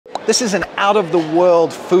This is an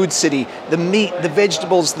out-of-the-world food city. The meat, the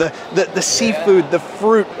vegetables, the seafood, the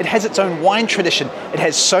fruit. It has its own wine tradition. It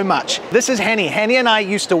has so much. This is Hanni. Hanni and I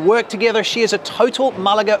used to work together. She is a total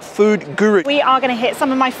Malaga food guru. We are going to hit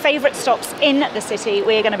some of my favorite stops in the city.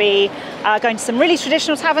 We're going to be going to some really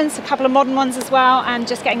traditional taverns, a couple of modern ones as well, and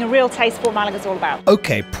just getting a real taste for what Malaga's all about.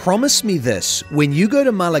 Okay, promise me this. When you go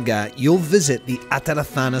to Malaga, you'll visit the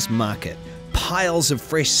Atarazanas market. Piles of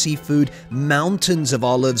fresh seafood, mountains of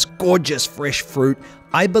olives, gorgeous fresh fruit.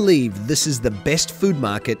 I believe this is the best food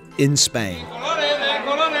market in Spain.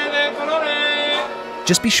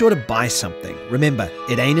 Just be sure to buy something. Remember,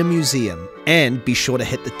 it ain't a museum. And be sure to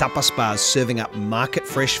hit the tapas bars serving up market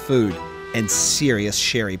fresh food and serious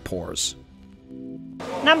sherry pours.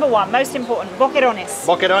 Number one, most important, boquerones.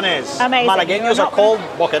 Boquerones. Amazing. Malagueños are called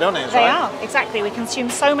boquerones, They right? are, exactly. We consume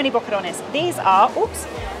so many boquerones. These are,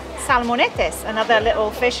 salmonetes, another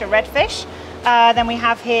little fish, a red fish. Then we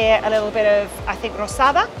have here a little bit of, I think,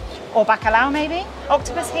 rosada, or bacalao maybe.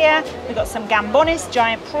 Octopus here. We've got some gambones,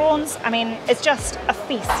 giant prawns. I mean, it's just a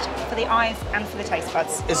feast for the eyes and for the taste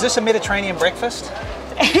buds. Is this a Mediterranean breakfast?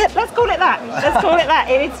 Let's call it that. Let's call it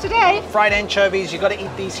that. It is today. Fried anchovies, you got to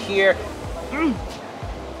eat these here.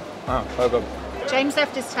 Oh, so good. James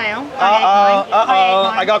left his tail.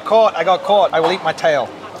 I got caught. I will eat my tail.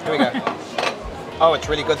 Here we go. Oh, it's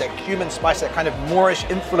really good. That cumin spice, that kind of Moorish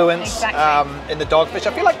influence in the dogfish.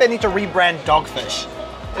 I feel like they need to rebrand dogfish.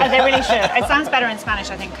 Oh, they really should. It sounds better in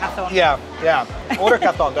Spanish, I think, cazón. Yeah. Order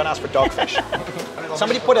cazón, don't ask for dogfish.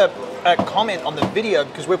 Somebody put a comment on the video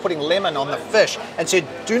because we're putting lemon on the fish and said,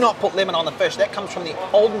 do not put lemon on the fish. That comes from the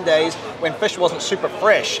olden days when fish wasn't super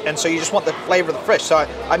fresh, and so you just want the flavor of the fish. So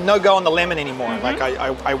I'm no go on the lemon anymore. Like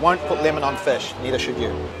I won't put lemon on fish, neither should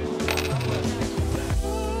you.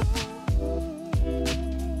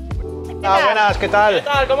 Buenas, ¿qué tal? ¿Qué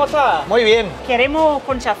tal? ¿Cómo está? Muy bien. Queremos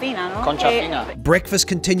concha fina, ¿no? Concha fina. Breakfast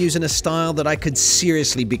continues in a style that I could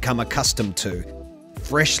seriously become accustomed to.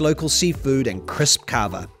 Fresh local seafood and crisp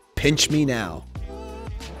cava. Pinch me now.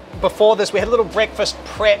 Before this, we had a little breakfast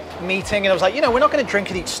prep meeting, and I was like, you know, we're not going to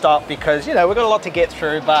drink at each stop because, you know, we've got a lot to get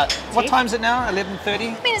through, but what time is it now? 11:30?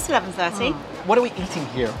 I mean, it's 11:30. What are we eating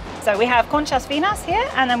here? So we have conchas finas here,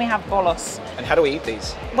 and then we have bolos. And how do we eat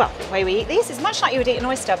these? Well, the way we eat these is much like you would eat an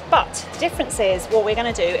oyster, but the difference is what we're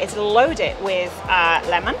going to do is load it with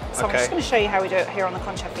lemon. So I'm just going to show you how we do it here on the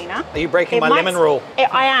concha fina. Are you breaking my lemon rule?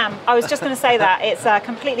 I am. I was just going to say that. It's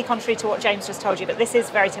completely contrary to what James just told you, but this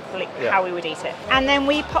is very typically how we would eat it. And then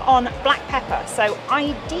we put on black pepper. So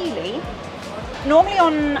ideally, normally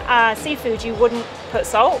on seafood you wouldn't put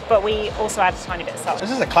salt, but we also add a tiny bit of salt.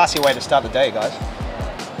 This is a classy way to start the day, guys.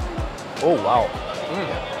 Oh, wow.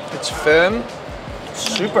 It's firm,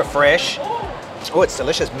 super fresh. Oh, it's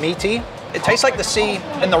delicious, meaty. It tastes like the sea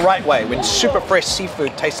in the right way, when super fresh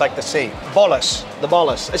seafood tastes like the sea. Bollus, the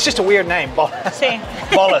bollus. It's just a weird name, Sí.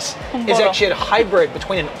 Bollus is actually a hybrid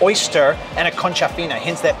between an oyster and a concha fina,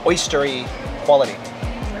 hence that oystery quality.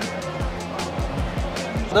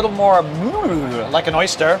 A little more like an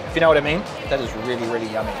oyster, if you know what I mean. That is really, really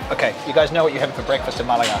yummy. Okay, you guys know what you're having for breakfast in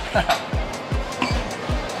Malaga.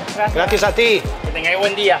 Gracias a ti. Que tengáis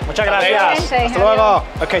buen día. Muchas gracias. Hasta luego.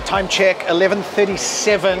 Okay, time check,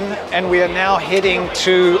 11:37, and we are now heading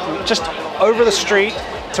to just over the street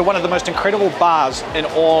to one of the most incredible bars in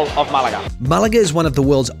all of Malaga. Malaga is one of the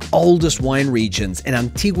world's oldest wine regions, and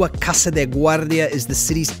Antigua Casa de Guardia is the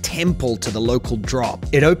city's temple to the local drop.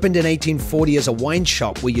 It opened in 1840 as a wine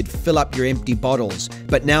shop where you'd fill up your empty bottles,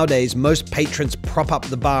 but nowadays most patrons prop up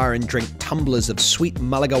the bar and drink tumblers of sweet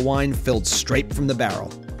Malaga wine filled straight from the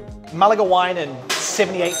barrel. Malaga wine in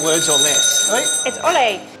 78 words or less, right? It's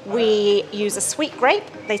ole. We use a sweet grape.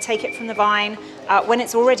 They take it from the vine when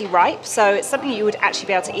it's already ripe, so it's something you would actually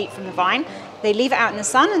be able to eat from the vine. They leave it out in the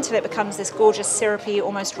sun until it becomes this gorgeous syrupy,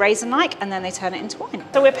 almost raisin-like, and then they turn it into wine.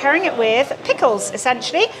 So we're pairing it with pickles,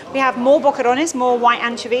 essentially. We have more boquerones, more white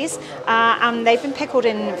anchovies, and they've been pickled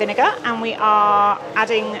in vinegar, and we are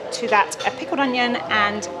adding to that a pickled onion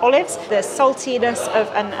and olives. The saltiness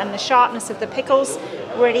and the sharpness of the pickles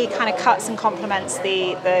really kind of cuts and complements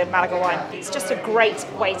the Malaga wine. It's just a great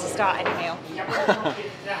way to start any meal.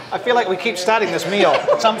 I feel like we keep starting this meal.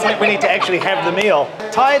 At some point we need to actually have the meal.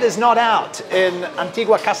 Tide is not out in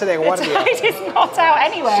Antigua Casa de Guardia. The tide is not out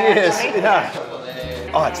anywhere. She is, actually.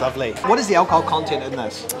 yeah. Oh, it's lovely. What is the alcohol content in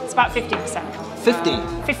this? It's about 50%.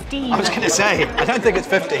 50? 15. I was going to say, I don't think it's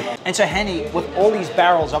 50. And so, Hanni, with all these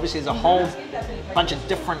barrels, obviously there's a whole bunch of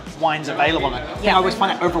different wines available. And I always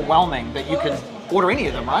find it overwhelming that you can order any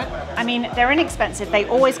of them, right? I mean, they're inexpensive. They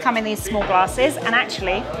always come in these small glasses, and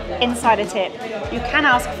actually, inside a tip, you can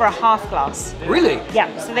ask for a half glass. Really?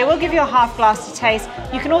 Yeah, so they will give you a half glass to taste.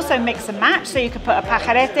 You can also mix and match, so you could put a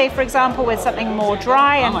pajarete, for example, with something more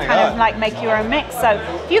dry and of like make your own mix. So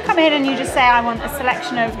if you come in and you just say, I want a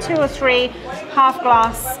selection of 2 or 3 half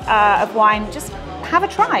glass of wine, just have a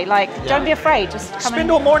try. Like, don't be afraid. Just come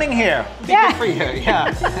Spend all morning here. Be good for you.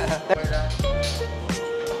 Yeah.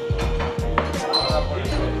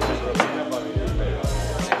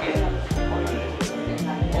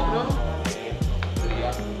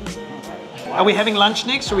 Are we having lunch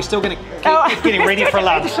next, or are we still going to keep getting ready for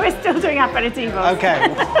lunch? We're still doing aperitivos. Okay.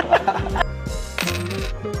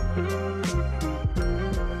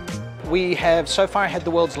 We have so far had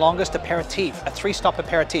the world's longest aperitif, a 3-stop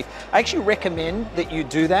aperitif. I actually recommend that you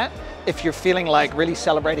do that if you're feeling like really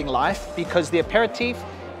celebrating life, because the aperitif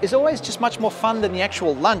is always just much more fun than the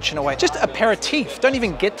actual lunch in a way. Just aperitif, don't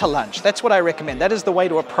even get to lunch. That's what I recommend. That is the way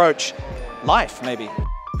to approach life, maybe.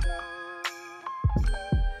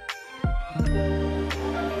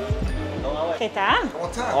 ¿Qué tal?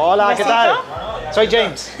 Hola, ¿qué tal? Soy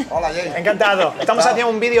James. Hola, James. Encantado. Estamos haciendo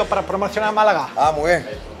un vídeo para promocionar Málaga. Ah, muy bien.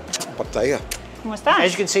 Pues te diga. ¿Cómo estás?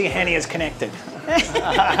 As you can see, Hanni is connected.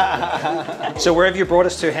 So where have you brought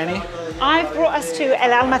us to, Hanni? I've brought us to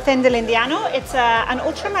El Almacén del Indiano. It's an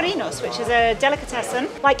ultramarinos, which is a delicatessen.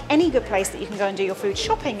 Like any good place that you can go and do your food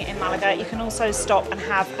shopping in Malaga, you can also stop and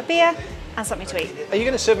have a beer and something to eat. Are you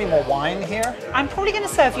going to serve me more wine here? I'm probably going to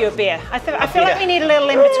serve you a beer. I feel like we need a little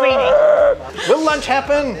in-betweeny. Will lunch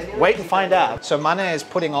happen? Wait and find out. So Mana is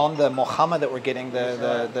putting on the mojama that we're getting,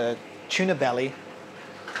 the tuna belly,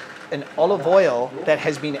 in olive oil that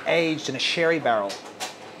has been aged in a sherry barrel.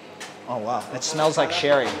 Oh wow, it smells like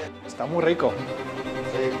sherry. Está muy rico.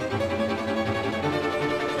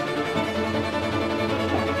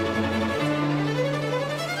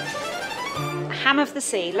 Ham of the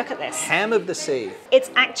sea, look at this. Ham of the sea. It's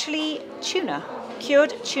actually tuna,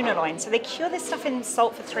 cured tuna loin. So they cure this stuff in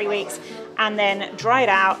salt for 3 weeks and then dry it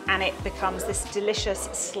out, and it becomes this delicious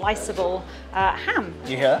sliceable ham.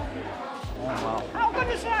 Do you hear that? Oh wow. How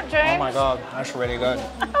good is that, James? Oh my God, that's really good.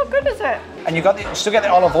 How good is it? And you still get the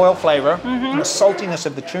olive oil flavor and the saltiness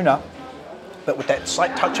of the tuna, but with that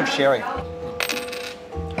slight touch of sherry.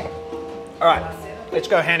 All right, let's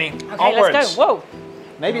go, Hanni. Okay, Onwards. let's go. Whoa.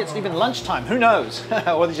 Maybe it's even lunchtime, who knows?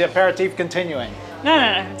 Or is the aperitif continuing?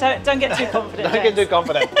 No. Don't get too confident. Don't get too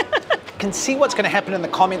confident. Can see what's going to happen in the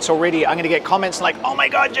comments already. I'm going to get comments like, oh my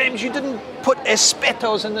God, James, you didn't put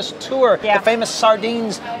espetos in this tour. Yeah. The famous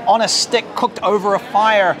sardines on a stick cooked over a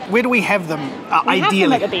fire. Where do we have them We ideally? have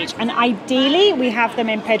them at the beach, and ideally we have them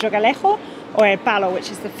in Pedro Galejo or El Palo,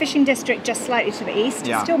 which is the fishing district just slightly to the east.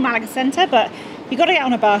 Yeah. It's still Malaga Centre, but you've got to get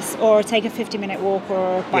on a bus or take a 50-minute walk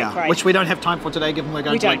or a bike ride. Which we don't have time for today, given we're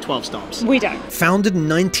going to like 12 stops. We don't. Founded in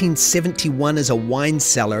 1971 as a wine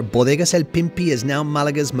cellar, Bodegas El Pimpi is now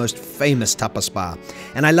Malaga's most famous tapas bar.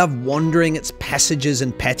 And I love wandering its passages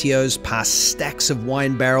and patios past stacks of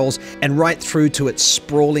wine barrels and right through to its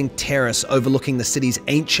sprawling terrace overlooking the city's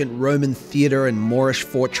ancient Roman theatre and Moorish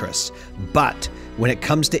fortress. But when it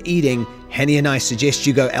comes to eating, Hanni and I suggest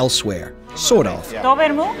you go elsewhere. Sort of. ¿Dos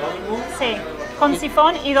vermouth? Sí. Con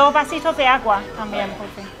sifón y 2 vasitos de agua también, por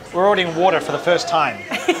fin. We're ordering water for the first time.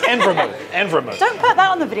 And vermouth. And vermouth. Don't put that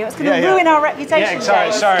on the video. It's going to ruin our reputation.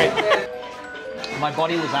 Yeah, sorry. James. My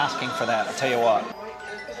body was asking for that, I'll tell you what.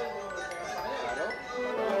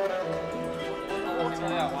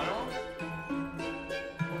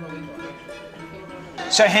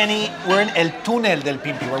 So Hanni, we're in El Túnel del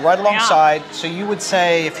Pimpi. We're right alongside. So you would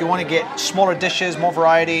say if you want to get smaller dishes, more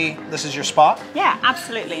variety, this is your spot? Yeah,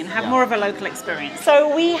 absolutely, and have more of a local experience.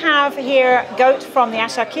 So we have here goat from the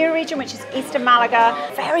Ashakir region, which is eastern Malaga.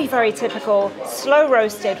 Very, very typical, slow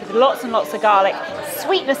roasted with lots and lots of garlic.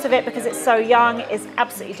 Sweetness of it, because it's so young, is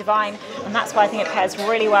absolutely divine, and that's why I think it pairs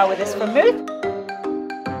really well with this vermouth.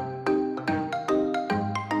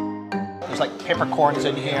 There's like peppercorns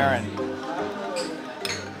in here and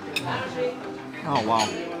oh wow.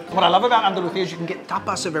 What I love about Andalusia is you can get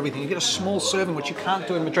tapas of everything. You get a small serving, which you can't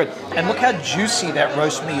do in Madrid. And look how juicy that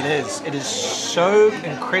roast meat is. It is so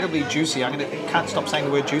incredibly juicy. I can't stop saying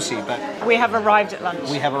the word juicy, but we have arrived at lunch.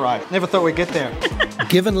 We have arrived. Never thought we'd get there.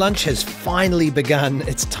 Given lunch has finally begun,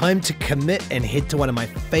 it's time to commit and head to one of my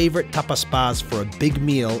favorite tapas bars for a big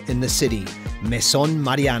meal in the city, Mesón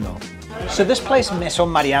Mariano. So this place,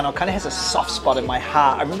 Mesón Mariano, kind of has a soft spot in my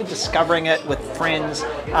heart. I remember discovering it with friends,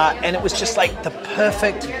 and it was just like the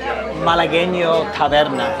perfect Malageño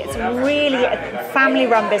Taberna. It's really a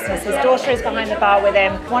family-run business. His daughter is behind the bar with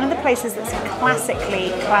him. One of the places that's classically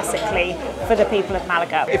for the people of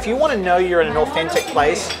Malaga. If you want to know you're in an authentic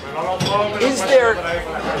place, is there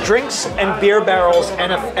drinks and beer barrels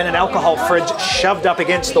and an alcohol fridge shoved up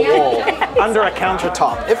against the wall under a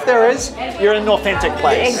countertop? If there is, you're in an authentic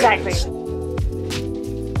place. Exactly.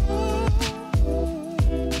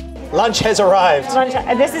 Lunch has arrived.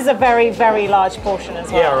 And this is a very, very large portion as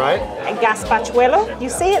well. Yeah, right. A gazpachuelo. You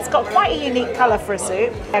see, it's got quite a unique color for a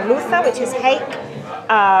soup. Luza, which is hake.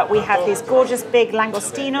 We have these gorgeous big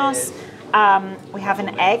langostinos. We have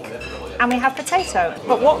an egg. And we have potato.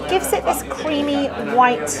 But what gives it this creamy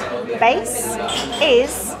white base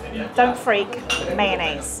is, don't freak,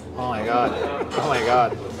 mayonnaise. Oh my God. Oh my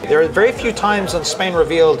God. There are very few times on Spain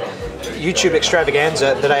Revealed YouTube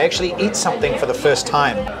extravaganza that I actually eat something for the first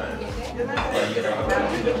time.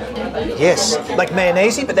 Yes, like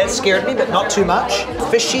mayonnaise, but that scared me, but not too much.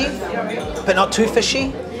 Fishy, but not too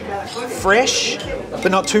fishy. Fresh,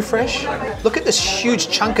 but not too fresh. Look at this huge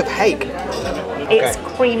chunk of hake. It's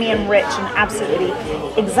creamy and rich and absolutely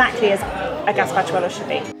exactly as a gazpachuelo should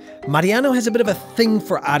be. Mariano has a bit of a thing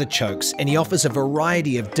for artichokes, and he offers a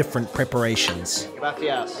variety of different preparations.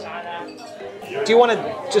 Gracias. Do you want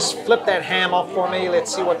to just flip that ham off for me?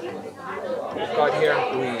 Let's see what we've got here.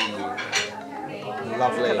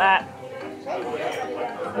 Lovely. Look at that.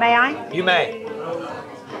 May I? You may.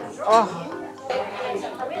 Oh.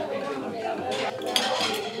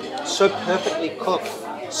 So perfectly cooked,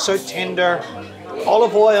 so tender.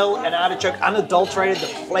 Olive oil and artichoke, unadulterated, the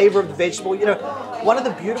flavor of the vegetable. You know, one of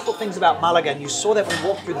the beautiful things about Malaga, and you saw that when we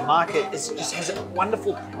walked through the market, is it just has a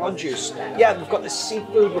wonderful produce. Yeah, we've got the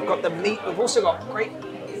seafood, we've got the meat, we've also got great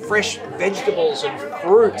fresh vegetables and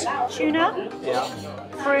fruit. Tuna. Yeah.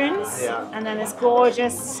 Prunes. Yeah. And then this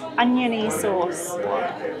gorgeous oniony sauce.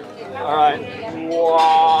 All right.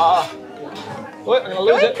 Wow. Oh, I'm gonna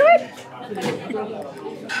lose it.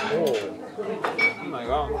 Oh my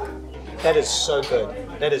God. That is so good.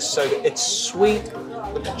 That is so good. It's sweet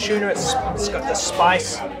with the tuna. It's got the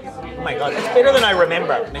spice. Oh my God. It's better than I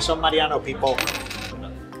remember. Mesón Mariano, people.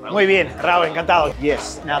 Muy bien, Raúl, encantado.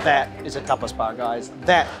 Yes, now that is a tapas bar, guys.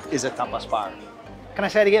 That is a tapas bar. Can I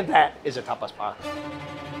say it again? That is a tapas bar.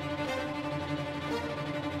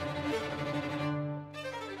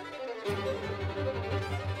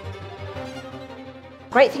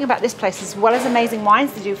 Great thing about this place, as well as amazing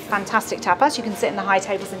wines, they do fantastic tapas. You can sit in the high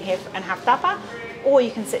tables in here and have tapa, or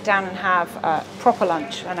you can sit down and have proper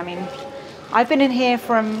lunch. And I mean, I've been in here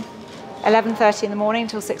from 11:30 in the morning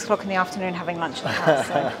till 6 o'clock in the afternoon having lunch in the house.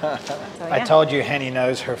 So, yeah. I told you Hanni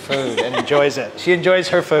knows her food and enjoys it. She enjoys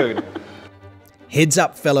her food. Heads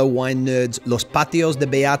up, fellow wine nerds, Los Patios de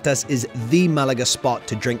Beatas is the Malaga spot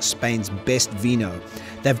to drink Spain's best vino.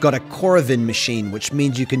 They've got a Coravin machine, which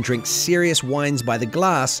means you can drink serious wines by the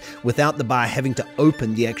glass without the bar having to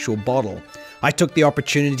open the actual bottle. I took the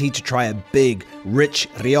opportunity to try a big, rich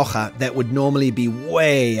Rioja that would normally be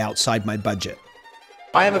way outside my budget.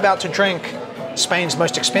 I am about to drink Spain's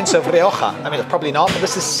most expensive Rioja. I mean, it's probably not, but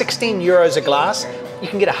this is 16 euros a glass. You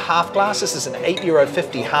can get a half glass. This is an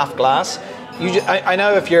 €8.50 half glass. I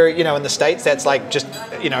know if you're, in the States, that's like just,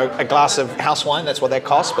 a glass of house wine. That's what that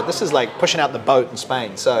costs. But this is like pushing out the boat in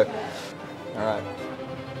Spain. So, all right.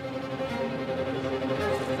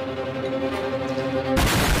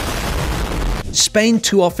 Spain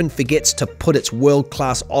too often forgets to put its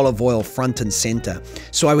world-class olive oil front and center,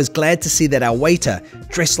 so I was glad to see that our waiter,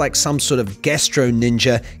 dressed like some sort of gastro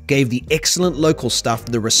ninja, gave the excellent local stuff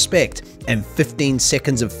the respect and 15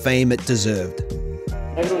 seconds of fame it deserved.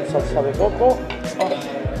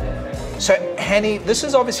 So, Hanni, this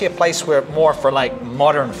is obviously a place where more for like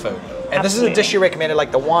modern food. And Absolutely. This is a dish you recommended,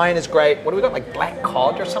 like the wine is great. What do we got, like black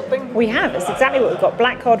cod or something? We have, it's exactly what we've got,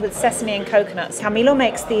 black cod with sesame and coconuts. Camilo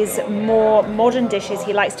makes these more modern dishes.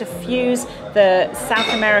 He likes to fuse the South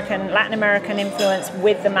American, Latin American influence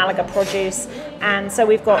with the Malaga produce. And so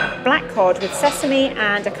we've got black cod with sesame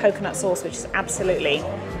and a coconut sauce, which is absolutely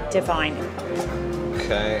divine.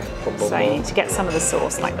 Okay. So you need to get some of the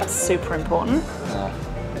sauce, like that's super important.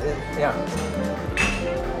 Yeah.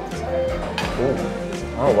 Ooh.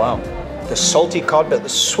 Oh, wow. The salty cod, but the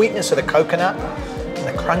sweetness of the coconut and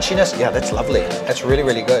the crunchiness. Yeah, that's lovely. That's really,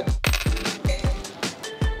 really good.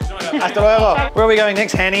 Hasta luego. Where are we going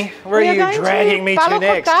next, Hanni? Where are you dragging me to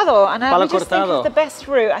next? Cortado, and I'm just thinking of the best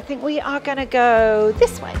route. I think we are going to go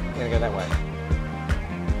this way. We're going to go that way.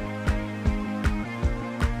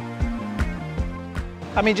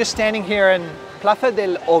 I mean, just standing here in Plaza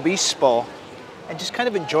del Obispo and just kind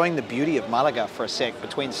of enjoying the beauty of Malaga for a sec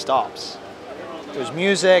between stops. There's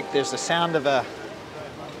music, there's the sound of a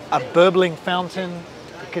a burbling fountain,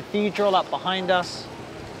 the cathedral up behind us,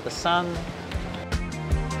 the sun.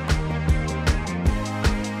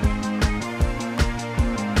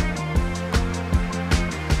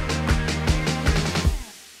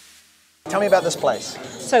 Tell me about this place.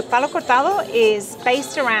 So Palo Cortado is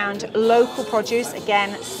based around local produce.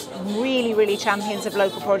 Again, really, really champions of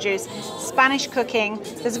local produce. Spanish cooking.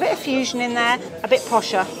 There's a bit of fusion in there, a bit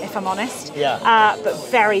posher, if I'm honest. Yeah. But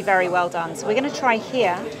very, very well done. So we're going to try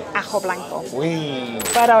here ajo blanco. Oui.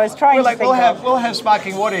 But I was trying to think we'll have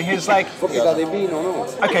sparkling water. He's like, Poquita de vino, no?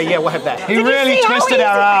 okay, yeah, we'll have that. He Did you really see how twisted easy-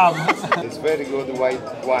 our arm. It's very good white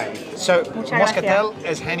wine. So Muchas Moscatel,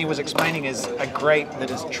 as Hanni was explaining, is a grape that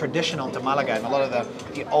is traditional to Malaga and a lot of the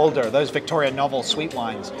older, those Victorian novel sweet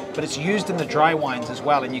wines. But it's used in the dry wines as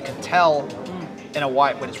well, and you can tell in a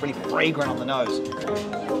white when it's really fragrant on the nose.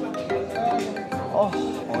 Oh,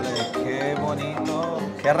 ole, qué bonito,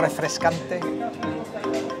 qué refrescante.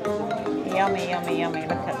 Yummy, yummy, yummy.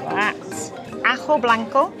 Look at that. Ajo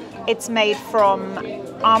blanco. It's made from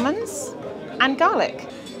almonds and garlic.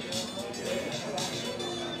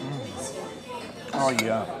 Oh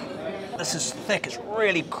yeah. This is thick, it's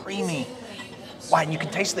really creamy. Wow, and you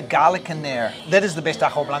can taste the garlic in there. That is the best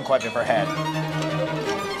ajo blanco I've ever had.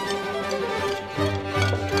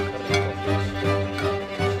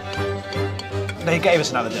 They gave us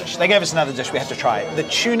another dish. They gave us another dish we have to try. The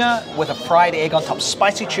tuna with a fried egg on top.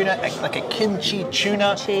 Spicy tuna, like a kimchi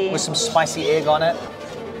tuna with some spicy egg on it.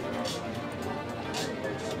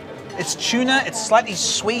 It's tuna, it's slightly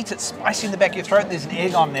sweet, it's spicy in the back of your throat, and there's an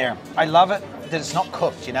egg on there. I love it that it's not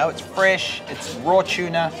cooked, you know? It's fresh, it's raw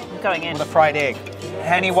tuna Going in. with a fried egg.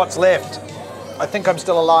 Hanni, what's left? I think I'm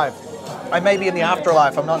still alive. I may be in the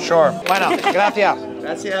afterlife, I'm not sure. Bueno, gracias.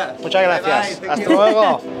 Gracias. Muchas gracias. Hasta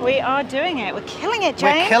luego. We are doing it. We're killing it,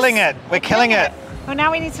 James. We're killing it. We're killing it. Well,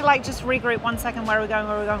 now we need to like just regroup 1 second. Where are we going?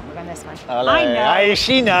 Where are we going? We're going this way. Ole. I know. Aye,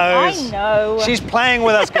 she knows. I know. She's playing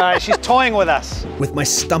with us, guys. She's toying with us. With my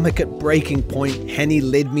stomach at breaking point, Hanni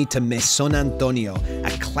led me to Mesón Antonio,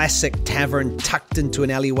 a classic tavern tucked into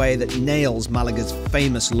an alleyway that nails Malaga's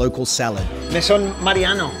famous local salad. Mesón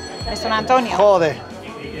Mariano. Mesón Antonio. Joder.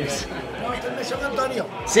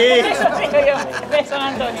 Sí. Mesón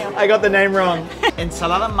Antonio. I got the name wrong.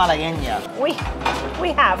 Ensalada malagueña.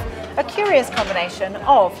 We have a curious combination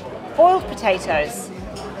of boiled potatoes,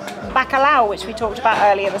 bacalao, which we talked about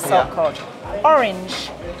earlier, the salt cod, orange,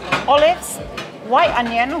 olives, white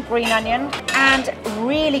onion or green onion, and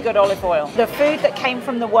really good olive oil. The food that came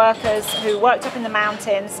from the workers who worked up in the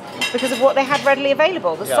mountains because of what they had readily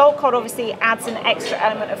available. The salt cod obviously adds an extra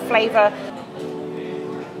element of flavour.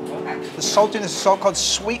 The saltiness, the salt cod,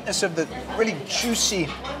 sweetness of the really juicy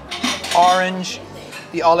orange,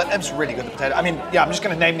 the olive, it's really good, the potato. I mean, yeah, I'm just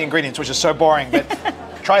going to name the ingredients, which is so boring, but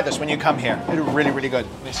try this when you come here. It's really, really good.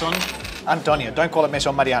 Mesón Antonio, don't call it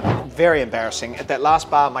Mesón Mariano. Very embarrassing. At that last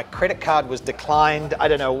bar, my credit card was declined. I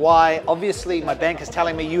don't know why. Obviously, my bank is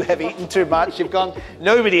telling me you have eaten too much. You've gone,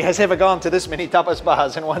 nobody has ever gone to this many tapas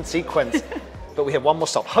bars in one sequence. But we have one more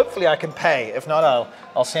stop. Hopefully I can pay. If not,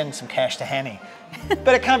 I'll send some cash to Hanni.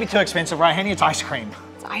 But it can't be too expensive, right, Hanni? It's ice cream.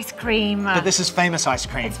 It's ice cream. But this is famous ice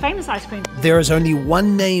cream. It's famous ice cream. There is only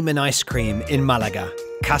one name in ice cream in Malaga,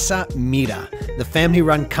 Casa Mira. The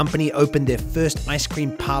family-run company opened their first ice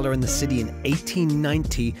cream parlor in the city in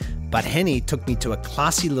 1890, but Hanni took me to a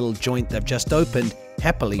classy little joint they've just opened,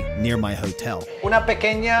 happily near my hotel. Una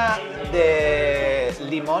pequeña de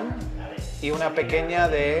limón y una pequeña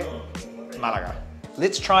de Malaga.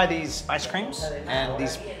 Let's try these ice creams and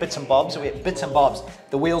these bits and bobs. We have bits and bobs.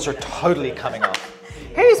 The wheels are totally coming off.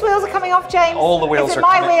 Whose wheels are coming off, James? All the wheels Is it are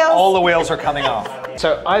my coming. wheels? All the wheels are coming off.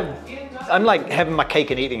 So I'm like having my cake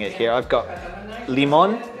and eating it here. I've got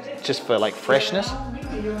limon, just for like freshness.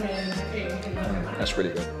 That's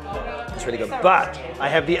really good. It's really good. But I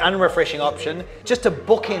have the unrefreshing option. Just to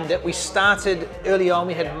bookend it, we started early on,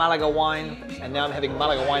 we had Malaga wine, and now I'm having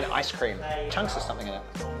Malaga wine ice cream. Chunks of something in it.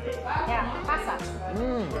 Yeah, pasas.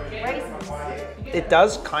 Raisins. It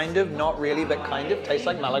does kind of, not really, but kind of taste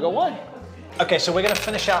like Malaga wine. Okay, so we're gonna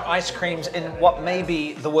finish our ice creams in what may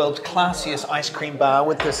be the world's classiest ice cream bar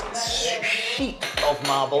with this sheet of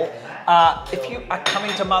marble. If you are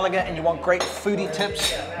coming to Malaga and you want great foodie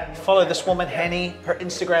tips, follow this woman, Hanni. Her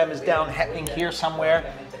Instagram is down happening here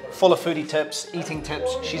somewhere. Full of foodie tips, eating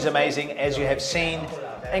tips. She's amazing, as you have seen.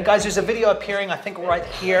 And guys, there's a video appearing, I think right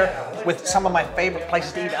here, with some of my favorite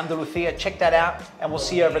places to eat in Andalusia. Check that out, and we'll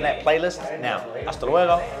see you over in that playlist. Now, hasta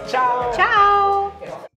luego. Ciao. Ciao.